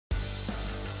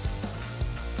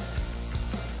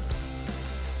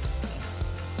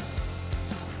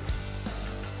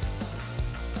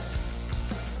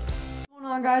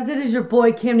On guys, it is your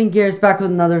boy Camden Garris back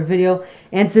with another video,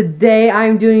 and today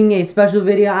I'm doing a special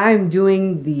video. I'm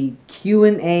doing the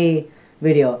Q&A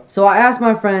video. So I asked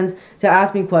my friends to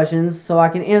ask me questions so I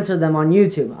can answer them on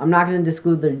YouTube. I'm not going to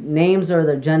disclose their names or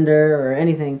their gender or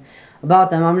anything about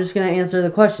them. I'm just going to answer the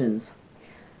questions.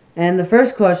 And the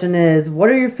first question is, what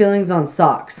are your feelings on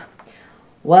socks?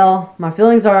 Well, my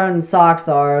feelings on socks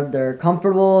are they're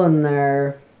comfortable and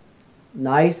they're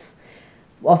nice.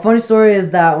 A funny story is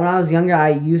that when I was younger, I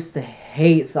used to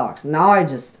hate socks. Now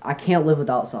I can't live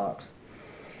without socks.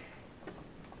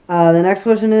 The next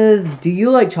question is, do you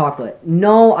like chocolate?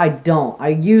 No, I don't. I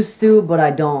used to, but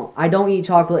I don't. I don't eat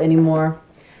chocolate anymore.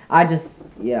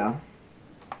 Yeah.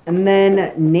 And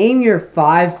then, name your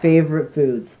 5 favorite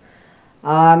foods.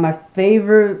 My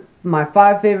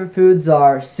 5 favorite foods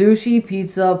are sushi,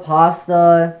 pizza,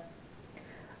 pasta,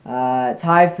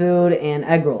 Thai food, and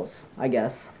egg rolls, I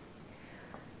guess.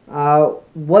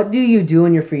 What do you do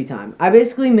in your free time? I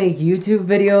basically make YouTube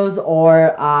videos,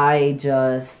 or I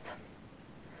just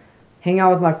hang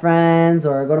out with my friends,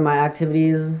 or go to my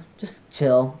activities. Just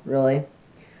chill, really.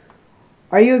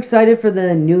 Are you excited for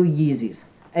the new Yeezys?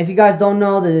 If you guys don't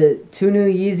know, the 2 new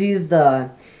Yeezys,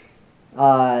 they're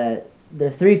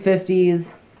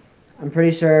 350s. I'm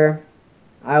pretty sure.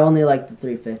 I only like the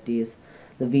 350s.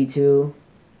 The V2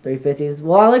 350s.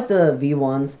 Well, I like the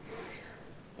V1s.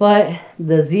 But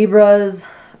the zebras,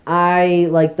 I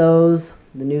like those.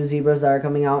 The new zebras that are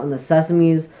coming out. And the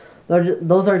sesames,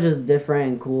 those are just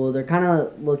different and cool. They're kind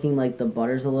of looking like the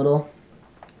butters a little,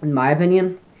 in my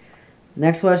opinion.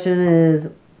 Next question is,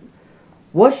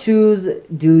 what shoes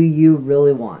do you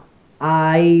really want?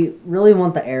 I really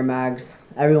want the Air Mags.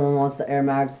 Everyone wants the Air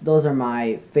Mags. Those are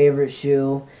my favorite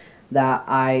shoe that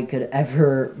I could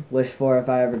ever wish for if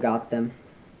I ever got them.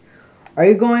 Are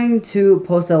you going to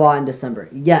post a lot in December?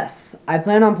 Yes, I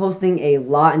plan on posting a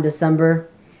lot in December.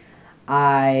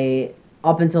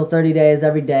 Up until 30 days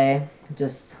every day,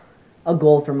 just a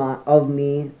goal for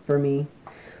me.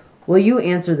 Will you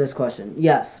answer this question?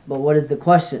 Yes, but what is the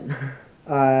question?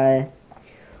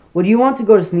 Would you want to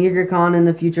go to SneakerCon in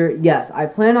the future? Yes, I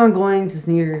plan on going to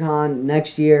SneakerCon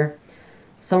next year,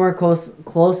 somewhere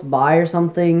close by or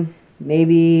something.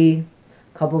 Maybe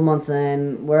a couple months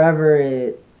in, wherever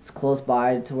it's close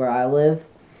by to where I live.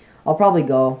 I'll probably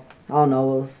go. I don't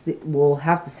know. We'll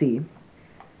have to see.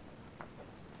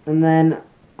 And then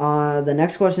the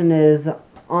next question is,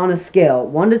 on a scale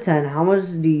 1 to 10, how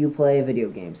much do you play video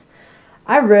games?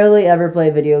 I rarely ever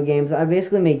play video games. I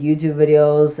basically make YouTube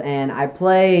videos and I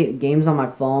play games on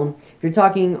my phone. If you're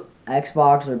talking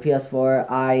Xbox or PS4,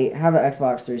 I have an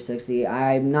Xbox 360.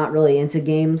 I'm not really into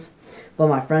games, but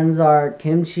my friends are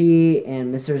Kimchi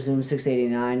and Mr. Zoom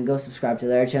 689. Go subscribe to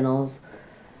their channels.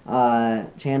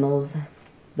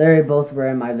 They both were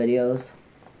in my videos,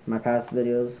 my past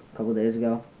videos a couple days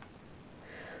ago.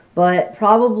 But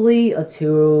probably a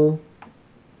 2,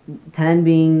 10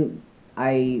 being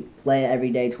I play it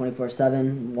every day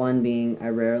 24/7, 1 being I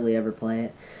rarely ever play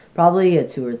it. Probably a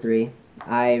 2 or 3.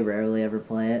 I rarely ever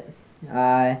play it.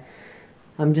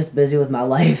 I'm just busy with my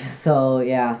life, so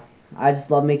yeah. I just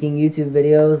love making YouTube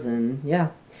videos, and yeah.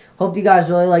 Hope you guys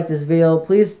really like this video.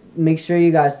 Please make sure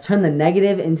you guys turn the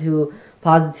negative into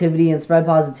positivity and spread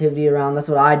positivity around. That's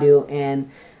what I do, and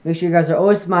make sure you guys are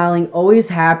always smiling, always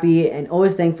happy, and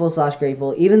always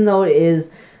thankful/grateful. Even though it is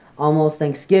almost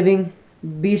Thanksgiving,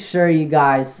 be sure you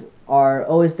guys are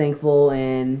always thankful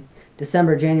in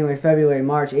December, January, February,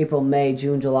 March, April, May,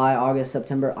 June, July, August,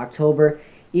 September, October,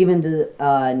 even to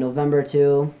November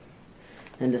too,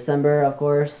 and December, of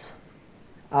course.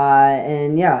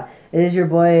 And yeah, it is your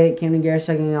boy Camden Garris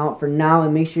checking out for now,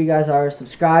 and make sure you guys are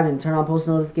subscribed and turn on post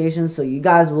notifications so you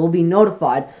guys will be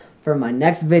notified for my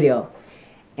next video.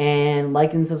 And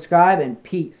like and subscribe, and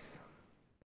peace.